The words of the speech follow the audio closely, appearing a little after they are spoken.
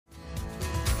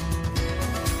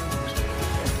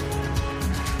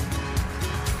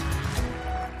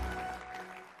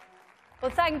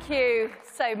thank you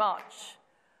so much.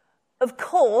 Of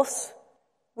course,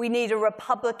 we need a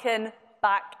Republican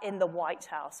back in the White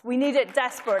House. We need it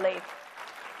desperately.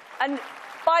 And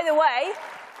by the way,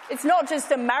 it's not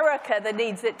just America that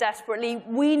needs it desperately.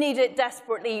 We need it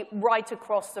desperately right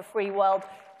across the free world,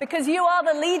 because you are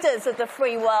the leaders of the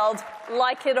free world,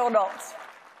 like it or not.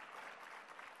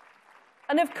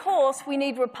 And of course, we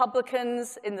need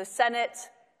Republicans in the Senate,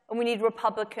 and we need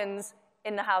Republicans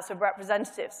in the House of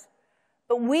Representatives.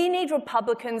 But we need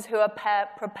Republicans who are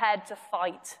prepared to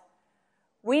fight.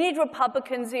 We need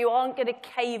Republicans who aren't going to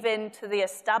cave in to the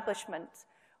establishment.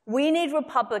 We need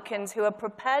Republicans who are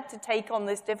prepared to take on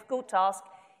this difficult task,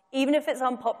 even if it's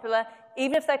unpopular,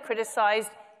 even if they're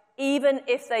criticized, even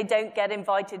if they don't get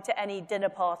invited to any dinner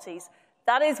parties.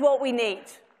 That is what we need.